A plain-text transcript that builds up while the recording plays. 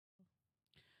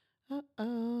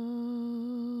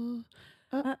Uh-oh.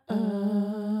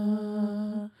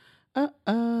 Uh-oh. Uh-oh. And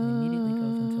immediately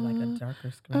goes into like a darker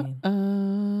screen.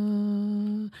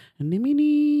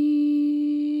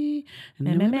 Nimini.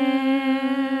 Meow, meow,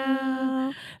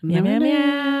 meow. Meow, meow,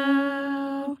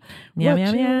 meow. Meow, What meow,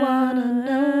 you meow. wanna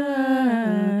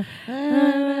know?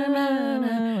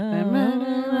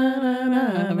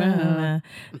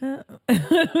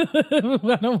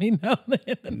 Why don't we know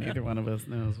that? Neither one of us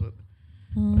knows what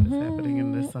is happening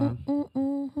in this song.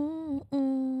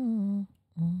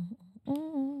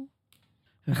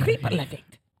 Kriebel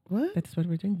effect. What? That's what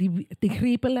we're doing. The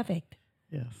kriebel effect.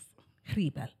 Yes.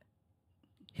 Kriebel.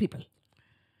 Kriebel.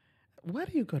 Why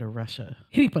do you go to Russia?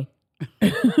 Kriebel.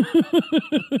 Kriebel.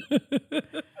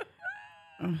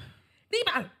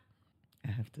 I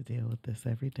have to deal with this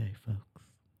every day, folks.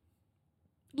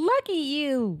 Lucky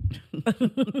you.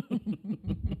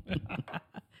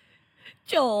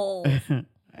 Joel.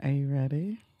 Are you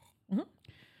ready? Mhm.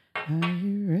 Are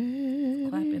you ready?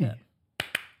 Clap it up.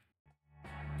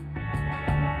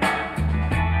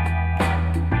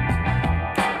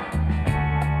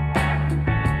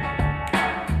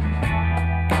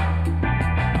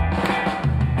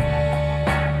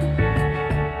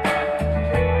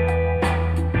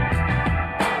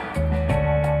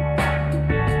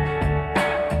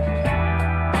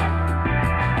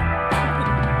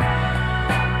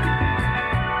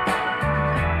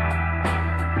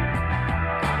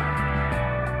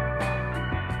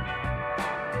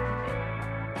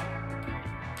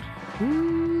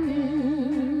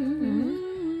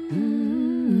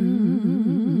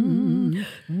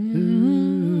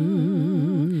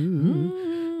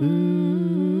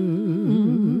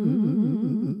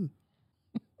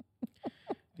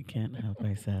 We can't help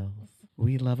ourselves.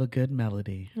 We love a good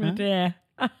melody. Huh? Yeah.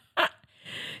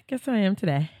 Guess who I am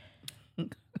today?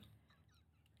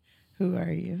 Who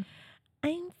are you?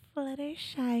 I'm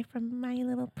Fluttershy from My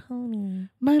Little Pony.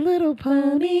 My little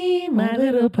pony, my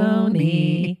little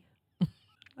pony.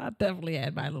 I definitely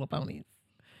had My Little Ponies.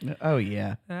 Oh,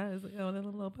 yeah. I was like, oh, the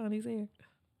little ponies here.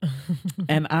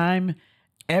 And I'm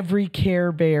every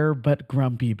Care Bear but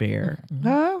Grumpy Bear.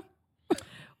 Huh?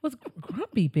 What's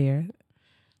Grumpy Bear?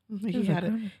 He had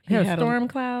a Storm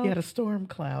Cloud. He had a storm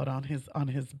cloud on his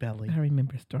belly. I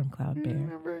remember Storm Cloud You Bear.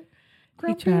 remember? He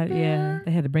Grumpy tried, Bear? yeah.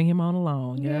 They had to bring him on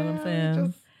along. You know what I'm Yeah, saying?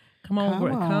 just Come on,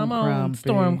 come on, Grumpy.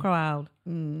 Storm Cloud.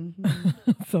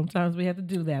 Mhm. Sometimes we have to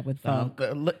do that with folk.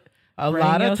 A Bring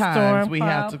lot your of times Storm we Cloud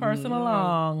have to person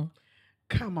along.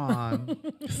 Come on,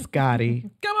 Scotty.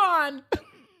 Come on.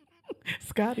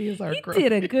 Scotty is our. He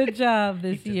did a good job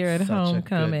this He did year at such a good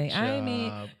homecoming. I mean,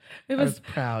 job. it I was was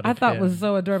proud. I of thought him. was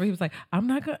so adorable. He was like, I'm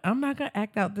not gonna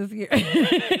act out this year.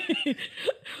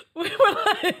 We were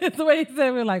like, that's the way he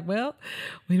said. We were like, well,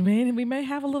 we may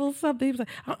have a little something. He was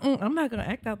like, I'm not gonna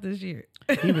act out this year.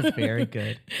 He was very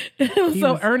good. It was He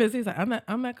so was- earnest. He's like, I'm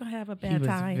not gonna have a He bad was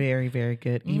time. very, very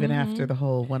good. Even after the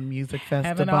whole One Music Fest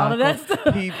Having all of that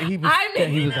debacle, stuff. he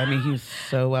was. He was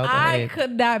so well I behaved.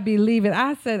 could not believe it.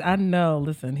 I said, I know.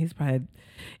 Listen, he's probably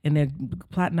in there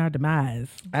plotting our demise.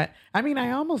 I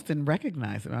almost didn't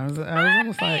recognize him. I was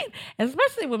almost like,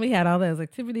 especially when we had all those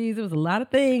activities. There was a lot of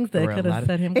things that There were a could lot have of-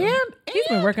 set him. and He's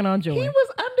been working on Joy. he was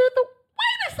under the.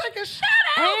 Wait a second, shut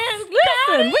up.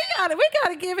 And listen, we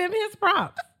gotta give him his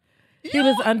props. He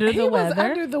was under the He was weather.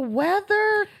 under the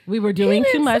weather. We were doing too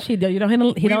didn't much. He don't We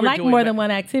don't were like doing more what- than one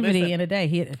activity listen, in a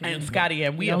day. And Scotty,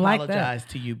 and we don't like that. apologize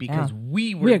to you because Yeah.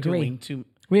 we We were agree. doing too.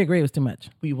 We agree it was too much.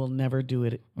 We will never do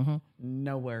it.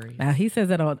 No worries. Now he says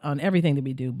that on everything that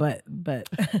we do, but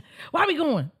why are we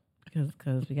going?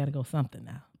 Because we got to go something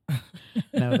now.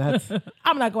 No, that's.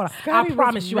 I'm not going. Scotty I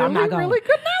promise was you, I'm not going. Really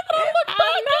good. Now that I look back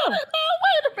I know. at it, now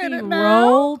wait a He minute. Now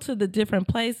rolled to the different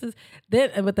places.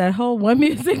 Then with that whole One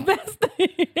Music Fest thing,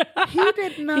 he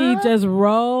did not. he just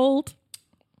rolled.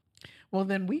 Well,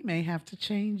 then we may have to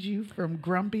change you from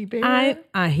Grumpy Bear.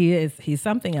 He's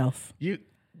something else. We're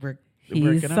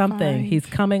He's gonna something. find- He's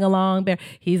coming along, Bear.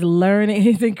 He's learning.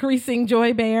 He's increasing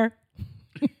Joy Bear.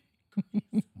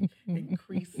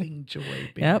 increasing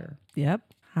Joy Bear. Yep.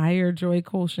 Higher Joy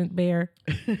Quotient Bear.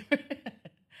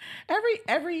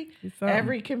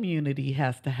 Every community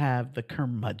has to have the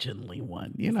curmudgeonly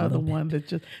one. You know, the little one that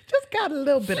just got a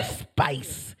little bit of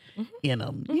spice in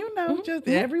them. You know, just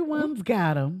everyone's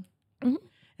got them,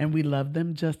 and we love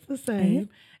them just the same.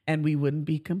 And we wouldn't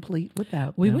be complete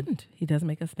without We them. wouldn't. He does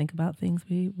make us think about things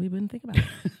we wouldn't think about.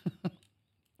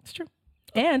 It's true.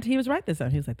 And he was right this time.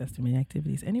 He was like, that's too many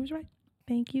activities. And he was right.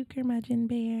 Thank you, Curmudgeon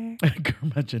Bear.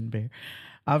 Curmudgeon Bear.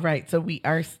 All right. So we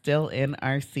are still in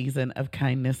our season of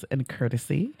kindness and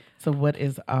courtesy. So what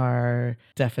is our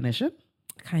definition?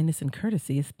 Kindness and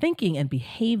courtesy is thinking and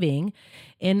behaving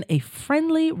in a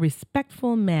friendly,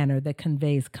 respectful manner that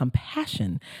conveys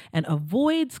compassion and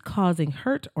avoids causing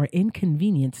hurt or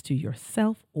inconvenience to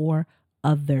yourself or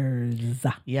others.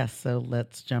 Yes, so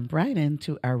let's jump right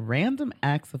into our random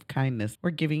acts of kindness.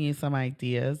 We're giving you some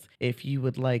ideas. If you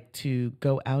would like to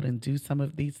go out and do some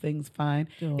of these things, fine.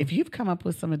 Do 'em. If you've come up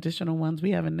with some additional ones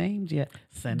we haven't named yet,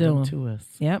 send Do them 'em. to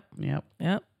us. Yep. Yep.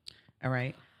 Yep. All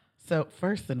right. So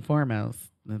first and foremost,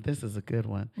 now this is a good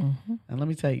one. And let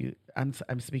me tell you, I'm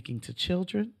speaking to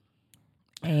children.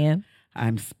 And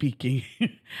I'm speaking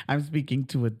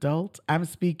to adults. I'm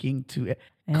speaking to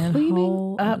and cleaning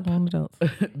whole up grown adults.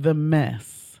 the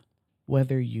mess,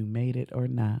 whether you made it or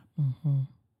not.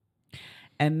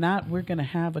 And not we're going to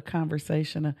have a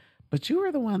conversation, but you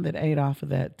were the one that ate off of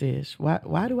that dish.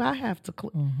 Why do I have to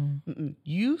clean?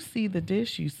 You see the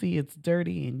dish, you see it's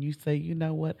dirty, and you say, you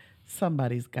know what?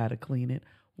 Somebody's got to clean it.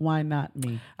 Why not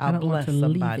me? I I'll don't want bless to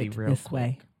somebody leave it real this quick.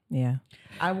 way. Yeah.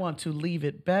 I want to leave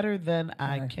it better than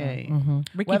I came,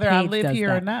 Ricky whether I Page live does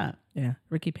here or that. not. Yeah,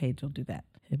 Ricky Page will do that.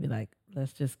 He'll be like,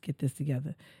 "Let's just get this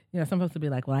together." You know, some folks will be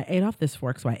like, "Well, I ate off this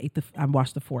fork, so I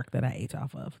washed the fork that I ate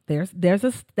off of."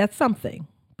 That's something,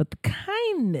 but the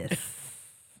kindness,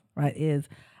 right, is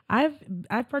I've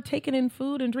partaken in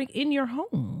food and drink in your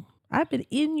home. I've been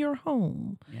in your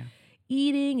home. Yeah.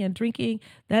 Eating and drinking,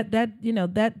 that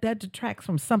detracts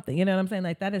from something. You know what I'm saying?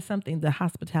 Like that is something, the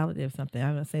hospitality of something.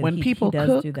 I'm gonna say When he people does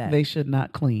cook, do that. they should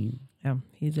not clean.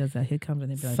 He does that. He comes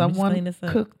and he'll be like, "Let me just clean Someone this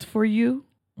up." cooked for you.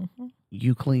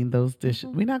 You clean those dishes.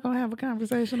 We're not going to have a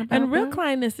conversation about And real that.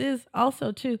 kindness is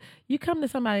also too, you come to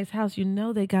somebody's house, you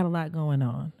know they got a lot going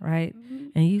on, right?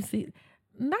 And you see,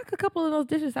 knock a couple of those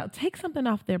dishes out, take something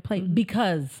off their plate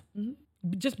because,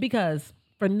 just because,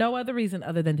 for no other reason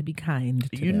other than to be kind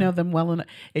to You them. know them well enough.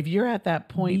 If you're at that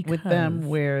point with them Because-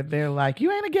 where they're like,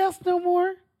 you ain't a guest no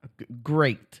more,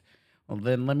 great. Well,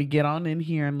 then let me get on in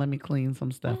here and let me clean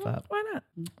some stuff up. Why not?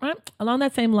 Right? Along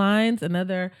that same lines,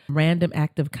 another random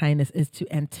act of kindness is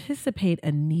to anticipate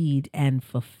a need and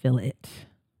fulfill it.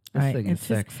 This Right? thing is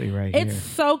sexy right It's here.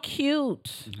 so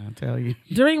cute. I'll tell you.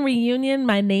 During reunion,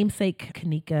 my namesake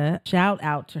Kanika, shout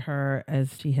out to her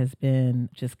as she has been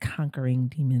just conquering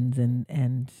demons and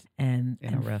In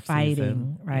a rough fighting,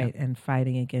 season. right, and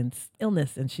fighting against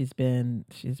illness. And she's been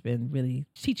really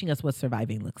teaching us what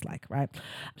surviving looks like, right?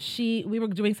 We were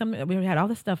doing something. We had all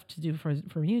this stuff to do for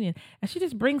reunion, and she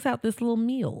just brings out this little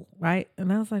meal, right?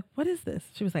 And I was like, "What is this?"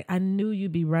 She was like, "I knew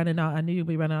you'd be running all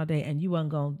day, and you weren't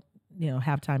gonna."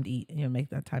 Have time to eat, make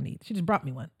that time to eat. She just brought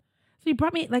me one. So you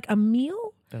brought me like a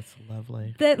meal That's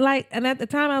lovely. that and at the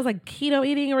time I was like keto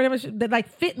eating or whatever, that like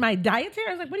fit my dietary.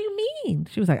 I was like, what do you mean?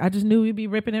 She was like, I just knew you'd be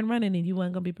ripping and running and you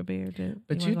weren't going to be prepared to.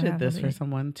 But you did this for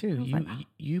someone too. was You like,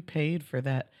 you paid for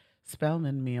that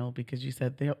Spellman meal because you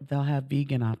said they'll have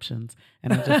vegan options,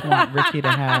 and I just want Ricky to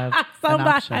have an Somebody,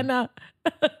 option. I know.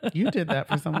 You did that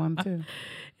for someone too.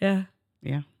 Yeah.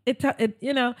 Yeah. It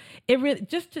really,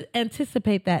 just to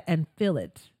anticipate that and feel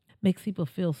it makes people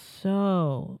feel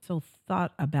so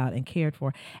thought about and cared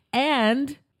for.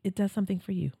 And it does something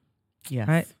for you. Yes.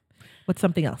 Right. What's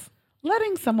something else?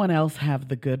 Letting someone else have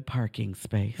the good parking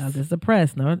space. I was just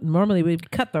impressed. No, normally we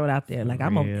cutthroat out there. Like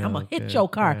I'm gonna Real hit good your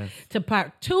car press. to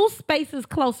park 2 spaces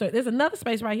closer. There's another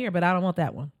space right here, but I don't want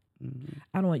that one.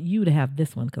 I don't want you to have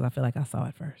this one because I feel like I saw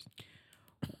it first.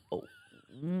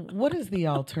 What is the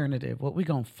alternative? What, we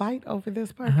gonna fight over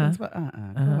this parking spot? Go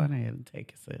on ahead and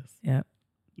take it, sis. Yep,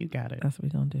 You got it. that's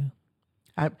what we're gonna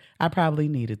do. I probably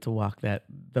needed to walk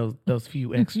those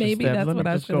few extra Maybe steps. that's Let me what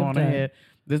I just should go have on done. ahead.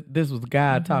 This was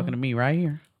God talking to me right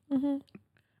here. I'm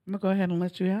gonna go ahead and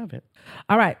let you have it.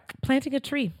 All right, planting a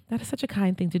tree. That is such a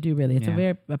kind thing to do, really. It's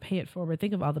Yeah. a pay it forward.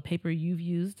 Think of all the paper you've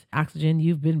used, oxygen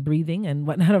you've been breathing and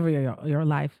whatnot over your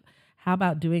life. How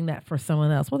about doing that for someone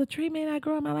else? Well, the tree may not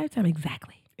grow in my lifetime.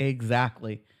 Exactly.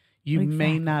 You may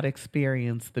Exactly. not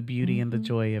experience the beauty and the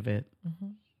joy of it.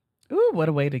 Ooh, what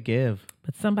a way to give.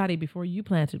 But somebody before you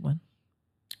planted one.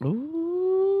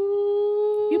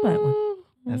 Ooh. You plant one.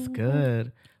 That's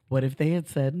good. What if they had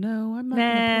said, no, I'm not going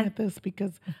to Nah. plant this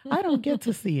because I don't get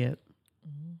to see it.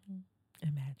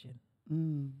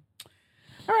 Imagine.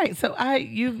 All right, so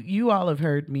you all have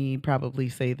heard me probably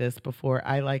say this before.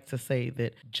 I like to say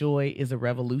that joy is a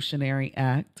revolutionary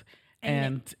act,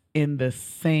 and in the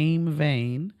same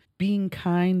vein, being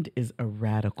kind is a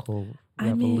radical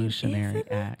revolutionary isn't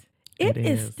it? act. It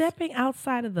is stepping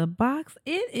outside of the box.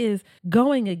 It is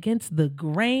going against the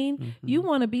grain. You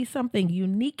want to be something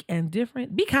unique and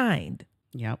different. Be kind.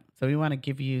 Yep. So we want to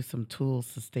give you some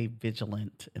tools to stay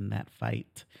vigilant in that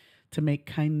fight, to make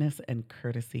kindness and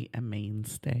courtesy a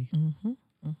mainstay.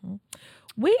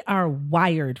 We are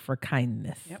wired for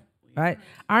kindness. Yep. Right?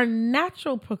 Our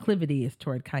natural proclivity is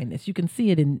toward kindness. You can see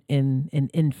it in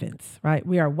infants, right?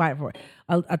 We are wired for it.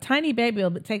 A tiny baby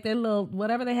will take their little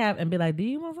whatever they have and be like, "Do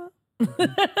you want some?"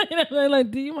 They're like,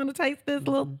 "Do you want to taste this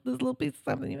little piece of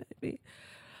something?" You might be.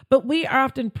 But we are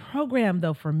often programmed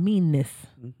though for meanness.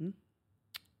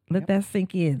 Let that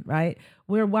sink in, right?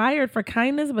 We're wired for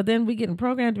kindness, but then we getting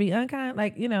programmed to be unkind.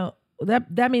 Like,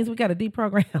 that means we got to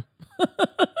deprogram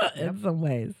in some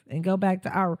ways and go back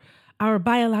to our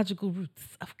biological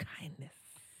roots of kindness.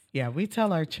 Yeah, we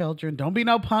tell our children, don't be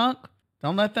no punk.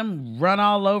 Don't let them run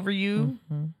all over you.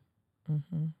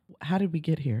 How did we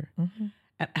get here?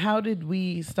 And how did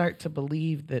we start to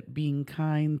believe that being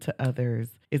kind to others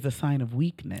is a sign of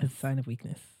weakness? It's a sign of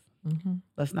weakness.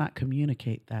 Let's not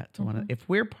communicate that to one another. If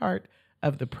we're part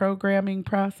of the programming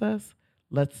process,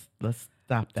 let's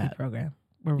stop that program.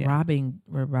 We're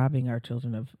robbing our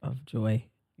children of joy.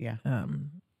 Yeah.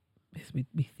 Because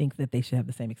we think that they should have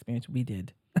the same experience we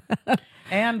did.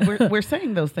 And we're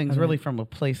saying those things really from a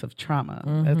place of trauma.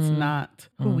 That's not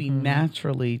who we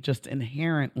naturally, just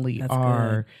inherently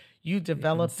are. Good. You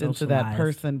developed into that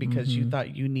person because you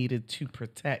thought you needed to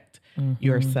protect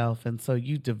yourself. And so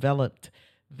you developed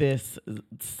this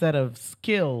set of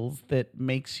skills that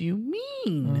makes you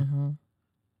mean.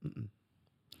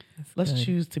 Let's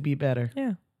choose to be better.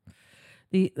 Yeah.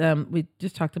 We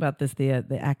just talked about this.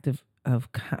 The act of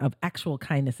actual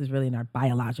kindness is really in our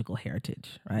biological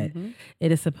heritage, right?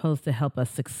 It is supposed to help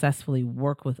us successfully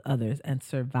work with others and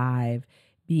survive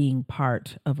being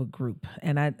part of a group.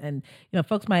 And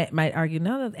folks might argue,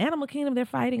 no, the animal kingdom, they're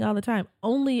fighting all the time,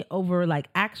 only over like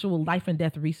actual life and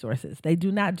death resources. They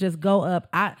do not just go up,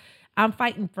 I'm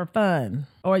fighting for fun,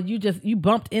 or you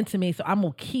bumped into me, so I'm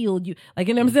gonna kill you. Like,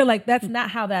 you know what I'm saying? Like, that's not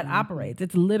how that operates.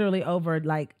 It's literally over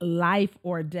like life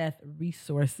or death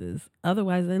resources.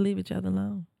 Otherwise, they leave each other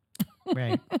alone.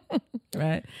 Right.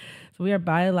 Right. So we are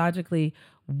biologically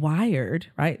wired,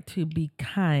 right, to be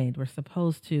kind. We're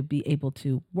supposed to be able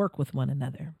to work with one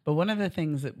another. But one of the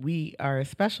things that we are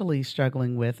especially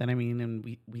struggling with, and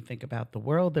we think about the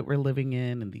world that we're living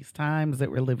in and these times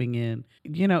that we're living in,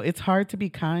 it's hard to be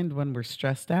kind when we're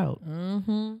stressed out,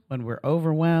 when we're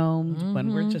overwhelmed,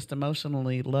 when we're just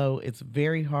emotionally low. It's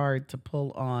very hard to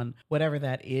pull on whatever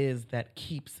that is that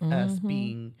keeps us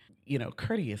being,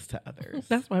 courteous to others.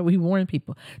 That's why we warn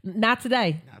people. Not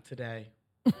today. Not today.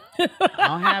 I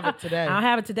don't have it today. I'll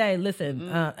have it today. Listen,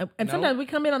 and sometimes we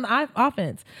come in on the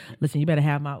offense. Listen, you better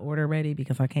have my order ready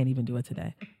because I can't even do it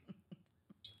today.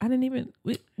 I didn't even.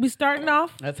 We starting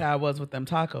off. That's how I was with them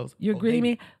tacos. You're greeting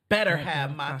me. Better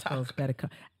have my tacos. Better come.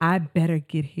 I better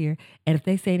get here. And if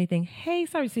they say anything, hey,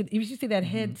 sorry. You should see that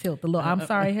head tilt. The little I'm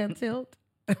sorry head tilt.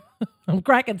 I'm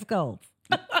cracking skulls.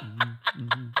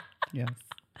 Yes.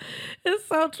 It's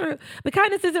so true. But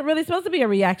kindness isn't really supposed to be a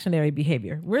reactionary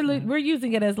behavior. We're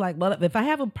using it as like, well, if I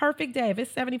have a perfect day, if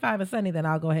it's 75 and sunny, then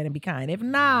I'll go ahead and be kind. If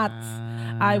not,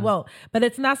 I won't. But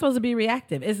it's not supposed to be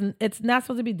reactive. It's not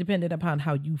supposed to be dependent upon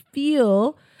how you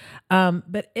feel.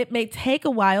 But it may take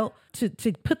a while to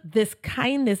put this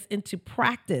kindness into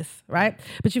practice, right?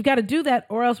 But you've got to do that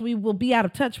or else we will be out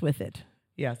of touch with it.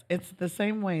 Yes. It's the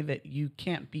same way that you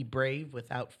can't be brave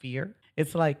without fear.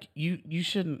 It's like you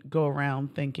shouldn't go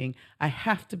around thinking, I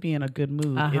have to be in a good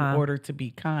mood in order to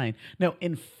be kind. No,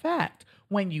 in fact,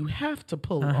 when you have to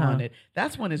pull on it,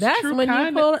 that's when it's true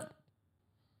kindness.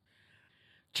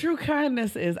 True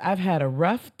kindness is, I've had a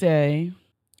rough day.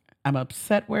 I'm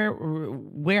upset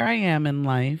where I am in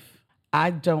life. I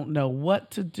don't know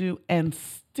what to do. And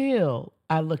still,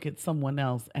 I look at someone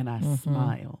else and I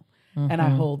smile. And I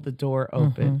hold the door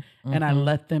open and I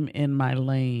let them in my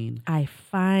lane. I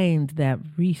find that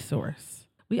resource.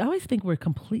 We always think we're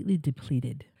completely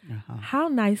depleted. How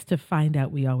nice to find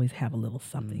out we always have a little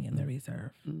something in the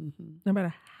reserve. No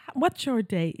matter what your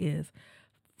day is,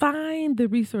 find the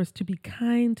resource to be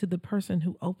kind to the person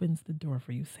who opens the door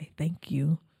for you. Say thank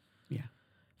you. Yeah.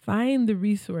 Find the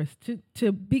resource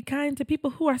to be kind to people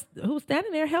who's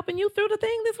standing there helping you through the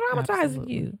thing that's traumatizing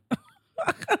you.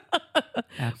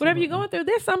 Whatever you're going through,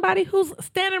 there's somebody who's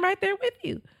standing right there with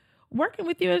you, working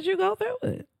with you as you go through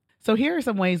it. So here are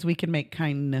some ways we can make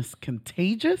kindness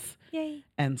contagious. Yay.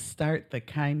 And start the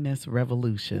kindness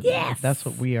revolution. Yes. That's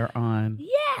what we are on.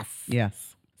 Yes.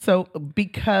 Yes. So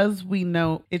because we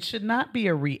know it should not be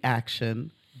a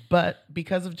reaction, but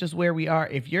because of just where we are,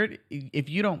 if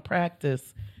you don't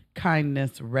practice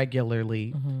kindness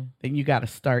regularly, then you got to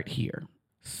start here.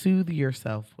 Soothe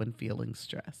yourself when feeling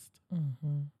stressed.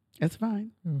 It's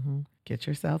fine. Get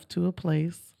yourself to a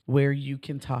place where you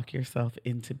can talk yourself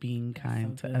into being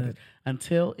kind to others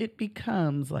until it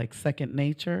becomes like second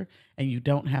nature and you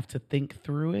don't have to think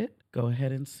through it. Go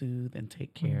ahead and soothe and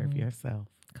take care of yourself.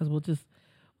 Because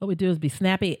what we do is be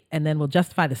snappy, and then we'll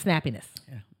justify the snappiness.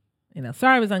 Yeah.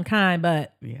 Sorry I was unkind,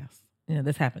 but Yes.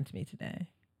 this happened to me today.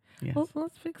 Yes. Well,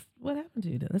 let's fix what happened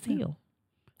to you. Let's heal.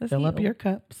 Fill up your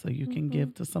cup so you can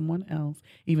give to someone else.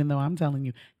 Even though I'm telling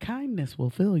you, kindness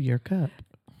will fill your cup.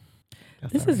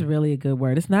 This is really a good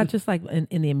word. It's not just like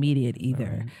in the immediate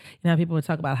either. People would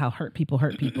talk about how hurt people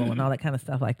and all that kind of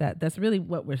stuff like that. That's really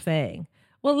what we're saying.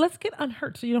 Well, let's get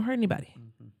unhurt so you don't hurt anybody.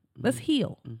 Let's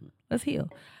heal. Let's heal.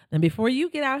 And before you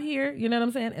get out here, you know what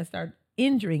I'm saying, and start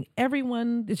injuring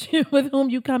everyone with whom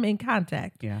you come in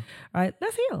contact. Yeah. All right,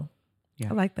 let's heal. Yeah.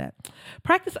 I like that.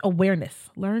 Practice awareness.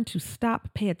 Learn to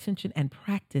stop, pay attention, and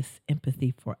practice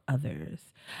empathy for others.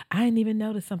 I didn't even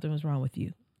notice something was wrong with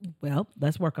you. Well,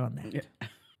 let's work on that. Yeah.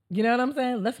 You know what I'm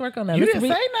saying? Let's work on that. You didn't say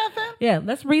nothing. Yeah,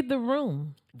 let's read the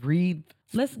room.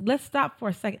 Let's stop for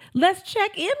a second. Let's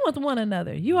check in with one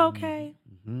another. You okay?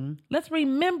 Let's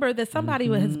remember that somebody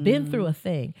has been through a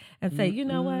thing and say, you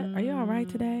know what? Are you all right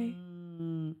today?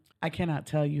 I cannot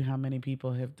tell you how many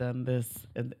people have done this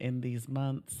in these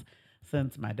months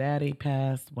since my daddy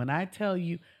passed. When I tell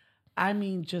you, I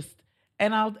mean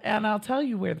and I'll tell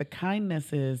you where the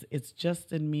kindness is. It's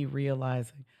just in me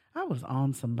realizing I was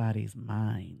on somebody's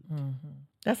mind.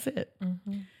 That's it.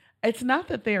 It's not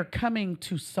that they're coming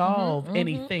to solve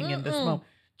anything in this moment.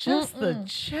 Just the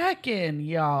check-in,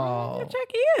 y'all.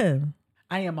 Check in.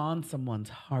 I am on someone's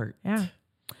heart. Yeah.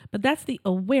 But that's the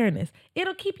awareness.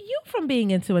 It'll keep you from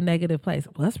being into a negative place.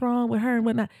 What's wrong with her and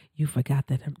whatnot? You forgot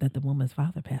that the woman's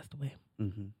father passed away.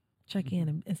 Check in.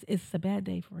 And it's a bad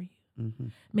day for you.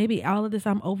 Maybe all of this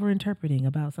I'm overinterpreting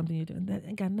about something you're doing. That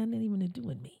ain't got nothing even to do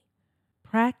with me.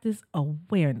 Practice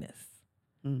awareness.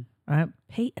 All right?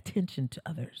 Pay attention to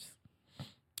others.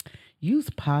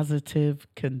 Use positive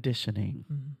conditioning.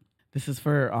 This is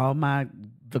for all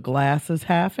the glass is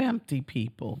half empty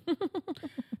people.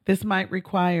 This might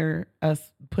require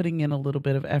us putting in a little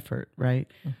bit of effort, right?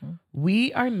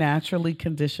 We are naturally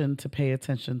conditioned to pay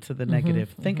attention to the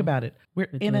negative. Think about it. We're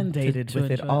inundated with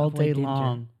it all day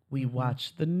long. We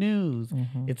watch the news.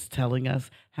 It's telling us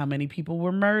how many people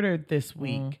were murdered this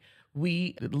week.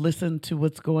 We listen to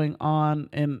what's going on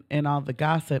in all the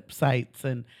gossip sites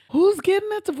and who's getting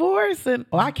a divorce. And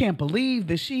I can't believe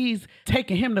that she's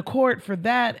taking him to court for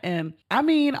that. And I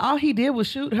mean, all he did was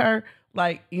shoot her.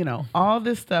 Like, all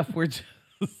this stuff.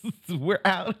 We're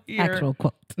out here. Actual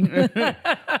quote.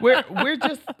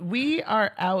 We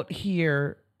are out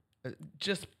here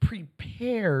just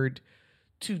prepared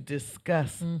to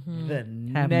discuss the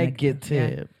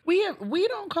negative. Yeah. We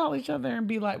don't call each other and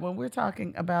be like, when we're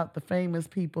talking about the famous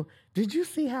people, did you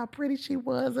see how pretty she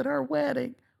was at her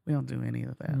wedding? We don't do any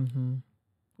of that.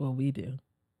 Well, we do.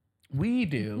 We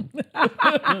do.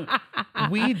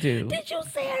 We do. Did you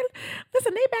see it?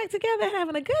 Listen, they back together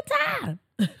having a good time.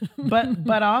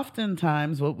 but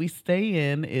oftentimes what we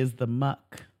stay in is the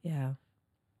muck. Yeah.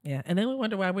 Yeah. And then we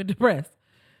wonder why we're depressed.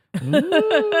 You know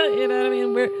what I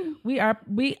mean?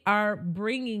 We are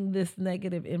bringing this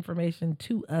negative information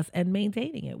to us and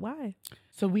maintaining it. Why?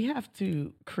 So we have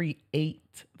to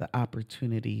create the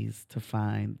opportunities to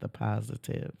find the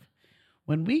positive.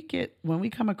 When we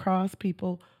come across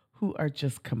people who are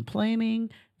just complaining,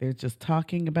 they're just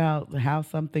talking about how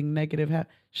something negative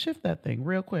happened, shift that thing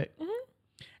real quick.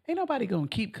 Ain't nobody gonna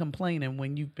keep complaining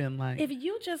when you've been like, if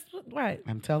you just right.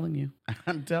 I'm telling you.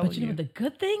 But you know what the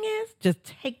good thing is? Just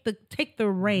take the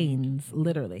reins,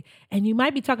 literally. And you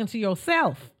might be talking to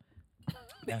yourself.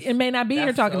 It may not be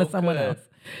you're talking to someone else.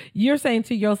 You're saying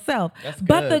to yourself.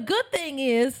 But the good thing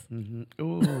is,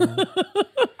 Ooh.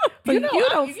 so you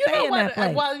don't stay in that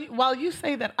place. While you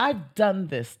say that, I've done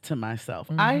this to myself.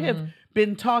 I have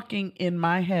been talking in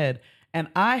my head. And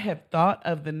I have thought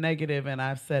of the negative and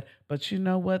I've said, but you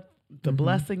know what? The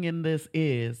blessing in this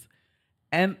is,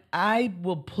 and I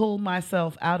will pull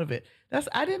myself out of it.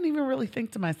 I didn't even really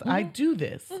think to myself, I do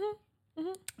this.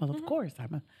 Well, of course,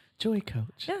 I'm a joy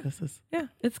coach. Yeah.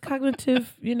 It's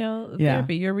cognitive,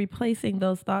 therapy. You're replacing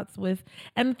those thoughts with,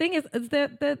 and the thing is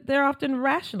that they're often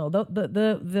rational.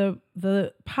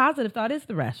 The positive thought is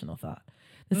the rational thought.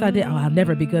 This idea, I'll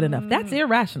never be good enough. That's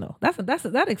irrational. That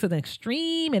is an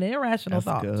extreme and irrational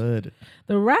thought. That's good.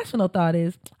 The rational thought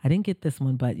is, I didn't get this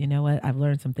one, but you know what? I've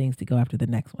learned some things to go after the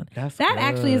next one. That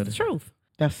actually is the truth.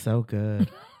 That's so good.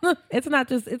 It's not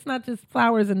just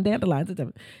flowers and dandelions.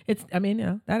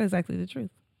 That is actually the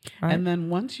truth. Right? And then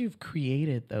once you've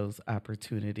created those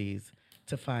opportunities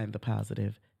to find the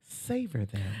positive, savor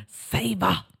them.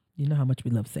 Savor. You know how much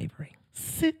we love savoring.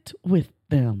 Sit with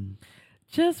them.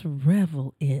 Just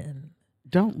revel in.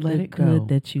 Don't let the it go. good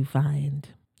that you find.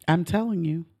 I'm telling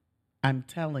you.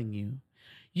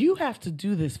 You have to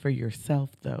do this for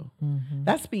yourself, though. Mm-hmm.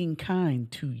 That's being kind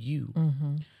to you.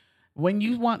 Mm-hmm. When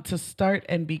you want to start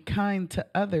and be kind to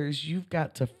others, you've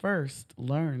got to first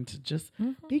learn to just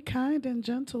be kind and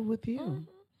gentle with you. Mm-hmm.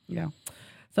 Yeah.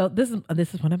 So this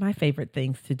is one of my favorite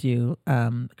things to do.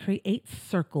 Create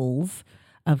circles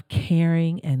of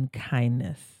caring and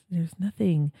kindness. There's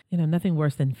nothing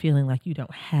worse than feeling like you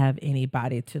don't have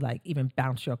anybody to like even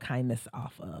bounce your kindness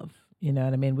off of. You know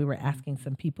what I mean? We were asking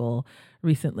some people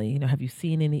recently, have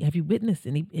you witnessed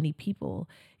any people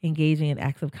engaging in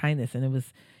acts of kindness? And it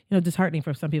was, disheartening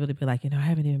for some people to be like, I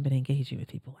haven't even been engaging with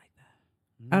people like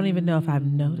that. I don't even know if I've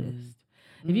noticed.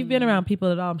 If you've been around people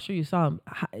at all, I'm sure you saw them.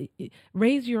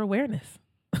 Raise your awareness.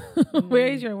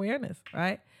 Raise your awareness,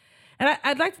 right? And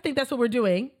I'd like to think that's what we're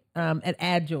doing at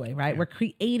Add Joy, right? Yeah. We're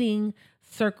creating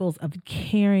circles of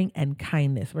caring and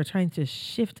kindness. We're trying to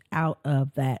shift out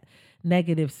of that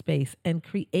negative space and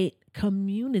create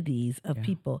communities of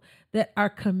people that are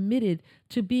committed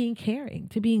to being caring,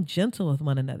 to being gentle with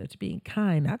one another, to being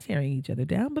kind, not tearing each other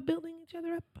down, but building each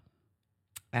other up.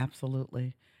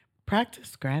 Absolutely.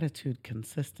 Practice gratitude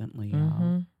consistently, y'all.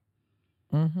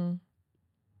 Mm-hmm. Mm-hmm.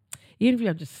 Even if you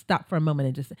have to stop for a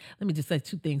moment and let me just say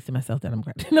two things to myself that I'm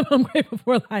grateful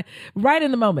for, like, right in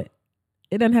the moment.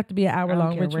 It doesn't have to be an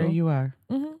hour-long ritual. Where you are.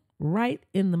 Mm-hmm. Right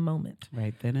in the moment.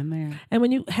 Right then and there. And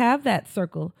when you have that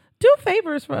circle, do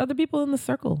favors for other people in the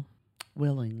circle.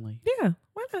 Willingly. Yeah,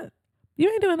 why not? You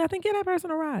ain't doing nothing. Get that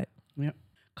person a ride. Yep.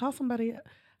 Call somebody.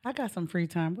 I got some free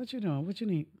time. What you doing? What you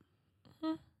need?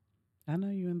 I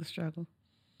know you in the struggle.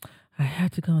 I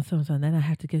had to go on so-and-so, and then I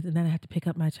have to pick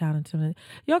up my child. And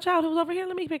your child who's over here,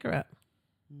 let me pick her up.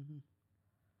 Mm-hmm.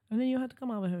 And then you have to come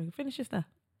over here and finish your stuff.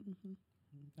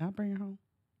 Mm-hmm. I'll bring her home.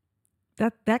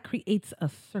 That creates a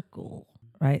circle,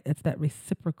 right? It's that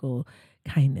reciprocal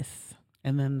kindness.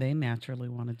 And then they naturally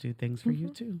want to do things for you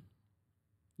too.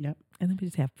 Yep. And then we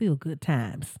just have feel good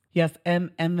times. Yes.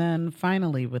 And then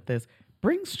finally with this,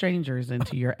 bring strangers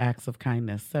into your acts of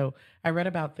kindness. So I read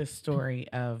about this story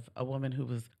of a woman who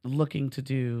was looking to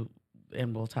do,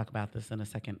 and we'll talk about this in a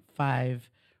second, 5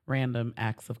 random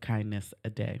acts of kindness a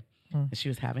day. And she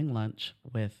was having lunch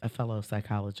with a fellow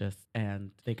psychologist,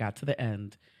 and they got to the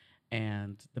end,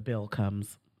 and the bill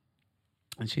comes,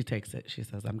 and she takes it. She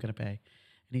says, I'm going to pay.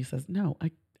 And he says, no,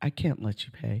 I can't let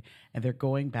you pay. And they're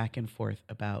going back and forth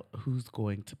about who's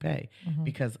going to pay.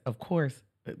 Because, of course,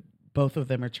 both of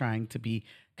them are trying to be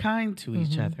kind to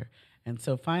each other. And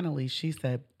so finally she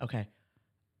said, okay,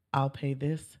 I'll pay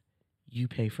this. You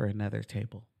pay for another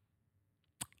table.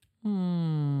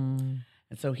 And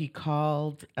so he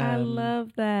called. I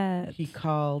love that. He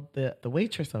called the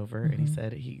waitress over and he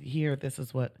said, here, this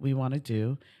is what we want to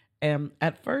do. And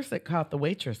at first it caught the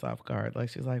waitress off guard. Like,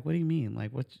 she's like, what do you mean?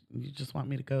 Like, what, you just want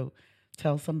me to go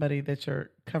tell somebody that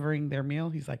you're covering their meal?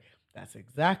 He's like, that's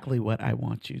exactly what I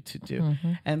want you to do.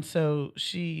 And so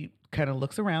she kind of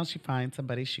looks around. She finds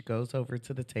somebody. She goes over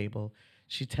to the table.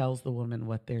 She tells the woman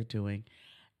what they're doing.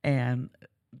 And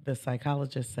the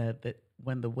psychologist said that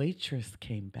when the waitress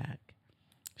came back,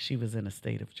 she was in a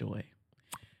state of joy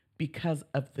because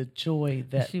of the joy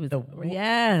that she was.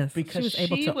 Because she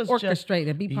was able to orchestrate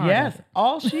and be part of it.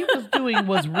 All she was doing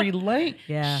was relate.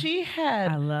 Yeah, she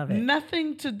had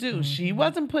nothing to do. She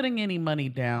wasn't putting any money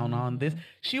down on this.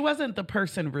 She wasn't the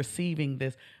person receiving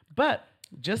this, but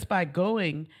just by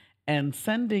going and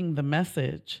sending the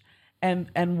message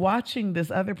and watching this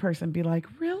other person be like,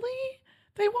 really?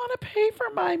 They want to pay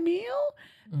for my meal?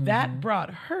 That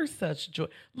brought her such joy.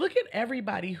 Look at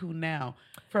everybody who now,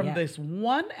 from this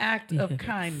one act of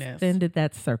kindness, extended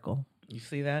that circle. You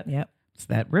see that? Yep. It's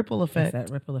that ripple effect. It's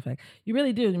that ripple effect. You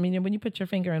really do. I mean, when you put your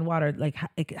finger in water, like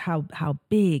how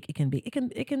big it can be. It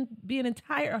can be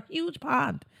a huge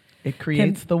pond. It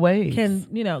creates the waves.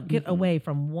 Can get away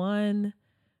from one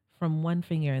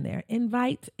finger in there.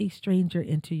 Invite a stranger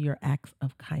into your acts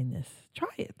of kindness. Try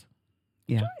it.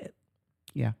 Yeah. Try it.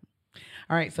 Yeah.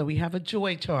 All right, so we have a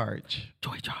joy charge.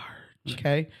 Joy charge.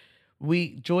 Okay.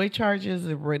 Joy charges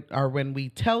are when we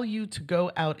tell you to go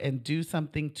out and do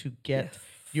something to get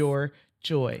your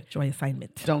joy. Joy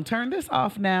assignment. Don't turn this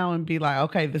off now and be like,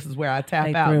 okay, this is where I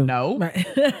tap out. Through. No. Right.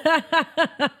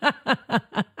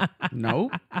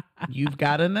 No. You've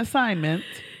got an assignment.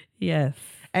 Yes.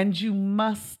 And you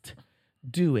must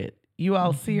do it. You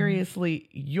all seriously,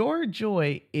 your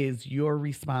joy is your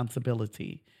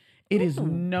responsibility. It is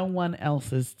no one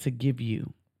else's to give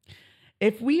you.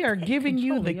 If we are giving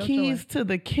you the keys to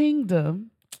the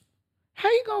kingdom, how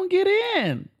you going to get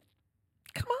in?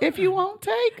 Come on. If you won't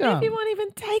take them. If you won't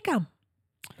even take them.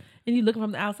 And you looking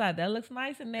from the outside. That looks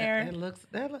nice in there.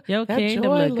 Your that kingdom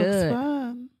joy look looks good.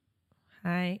 fun.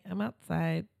 Hi, I'm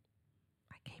outside.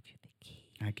 I gave you the key.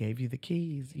 I gave you the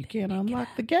keys. You can't unlock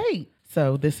the gate.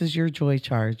 So this is your joy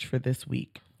charge for this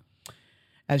week.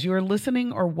 As you are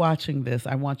listening or watching this,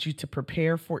 I want you to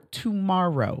prepare for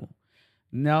tomorrow.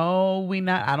 No,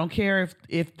 I don't care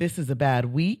if this is a bad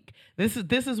week. This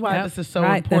is why this is so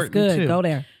important. That's good. Too. Go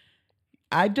there.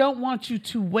 I don't want you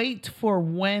to wait for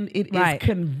when it is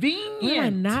convenient. We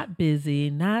are not busy.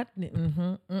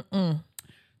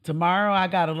 Tomorrow, I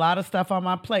got a lot of stuff on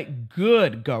my plate.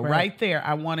 Good. Go right there.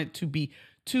 I want it to be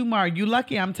tomorrow. You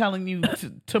lucky I'm telling you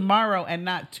tomorrow and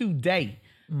not today.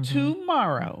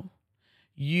 Tomorrow,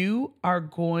 you are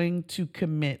going to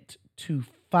commit to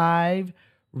 5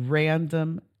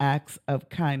 random acts of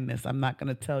kindness. I'm not going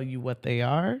to tell you what they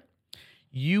are.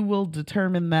 You will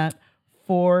determine that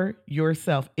for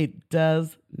yourself. It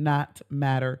does not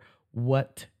matter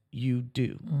what you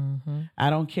do. I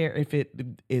don't care if it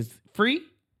is free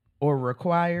or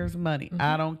requires money.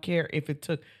 I don't care if it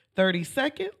took 30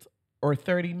 seconds or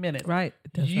 30 minutes. Right.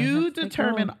 You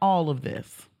determine all of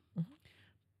this.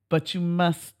 But you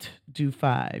must do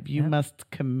 5. You must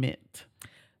commit.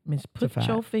 Put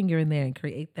your finger in there and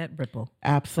create that ripple.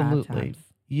 Absolutely.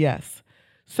 Yes.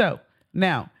 So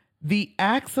now, the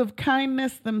acts of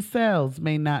kindness themselves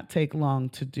may not take long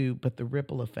to do, but the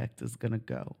ripple effect is going to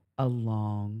go a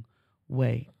long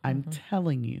way. I'm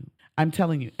telling you.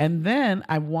 And then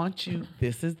I want you,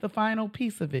 this is the final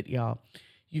piece of it, y'all.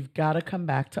 You've got to come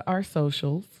back to our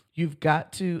socials. You've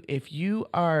got to, if you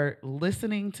are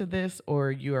listening to this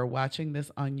or you are watching this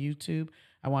on YouTube,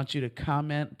 I want you to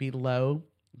comment below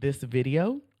this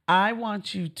video. I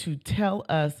want you to tell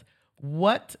us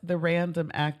what the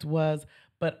random act was,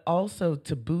 but also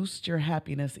to boost your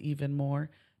happiness even more,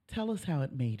 tell us how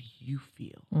it made you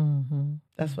feel.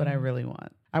 That's what I really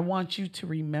want. I want you to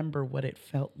remember what it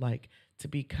felt like to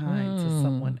be kind to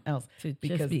someone else,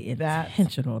 because just be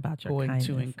intentional about your kindness.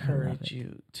 Going to encourage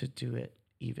you to do it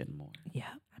even more. Yeah,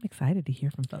 I'm excited to hear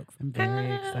from folks. I'm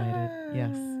very excited.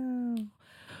 Yes.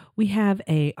 We have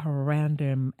a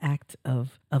random act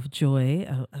of joy,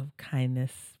 of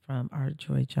kindness from our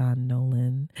Joy John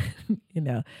Nolan.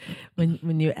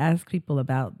 When you ask people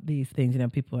about these things,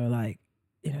 people are like,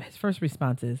 his first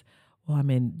response is, well, I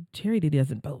mean, charity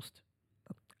doesn't boast.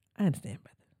 I understand,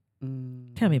 brother.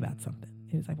 Tell me about something.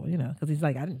 He was like, well, because he's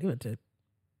like, I didn't do it to,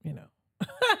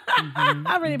 I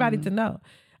want anybody to know.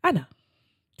 I know.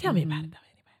 Tell me about it, though.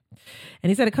 And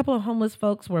he said a couple of homeless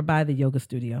folks were by the yoga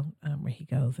studio where he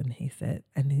goes, and he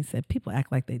said people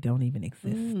act like they don't even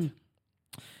exist.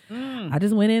 I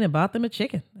just went in and bought them a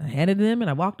chicken. I handed it to them and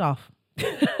I walked off. All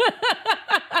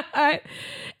right.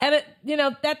 And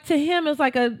that to him is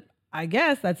like I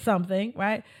guess that's something,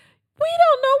 right? We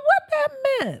don't know what that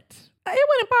meant. It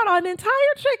went and bought an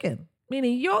entire chicken,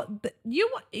 meaning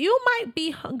you might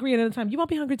be hungry at another time. You won't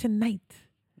be hungry tonight.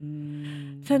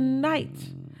 Tonight,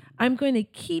 I'm going to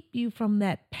keep you from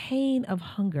that pain of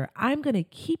hunger. I'm going to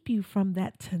keep you from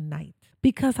that tonight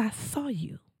because I saw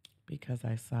you. Because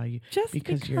I saw you. Just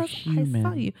because you're human. I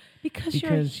saw you. Because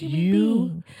you're a human you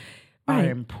being. Are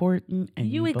important and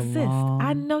you exist. Belong,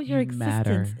 I know your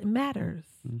existence matters.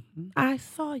 Mm-hmm. I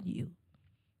saw you.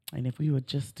 And if we would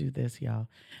just do this, y'all,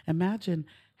 imagine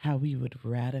how we would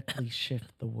radically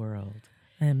shift the world.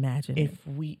 Imagine if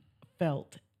we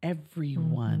felt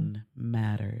everyone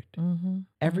mattered.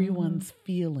 Everyone's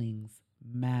feelings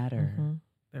matter.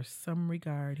 There's some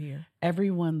regard here.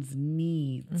 Everyone's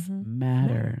needs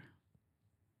matter.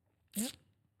 Yep.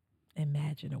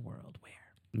 Imagine a world where.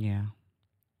 Yeah.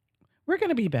 We're going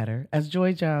to be better. As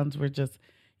Joy Johns, we're just,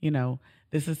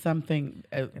 this is something,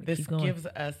 this gives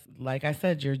us, like I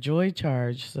said, your joy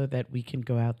charge so that we can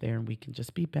go out there and we can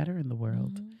just be better in the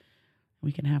world.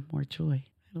 We can have more joy.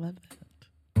 I love that.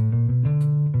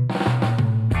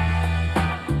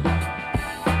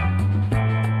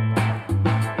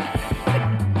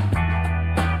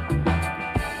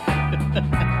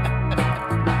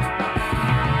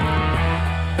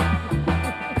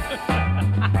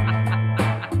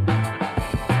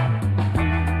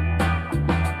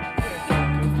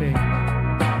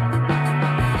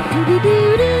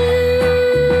 Do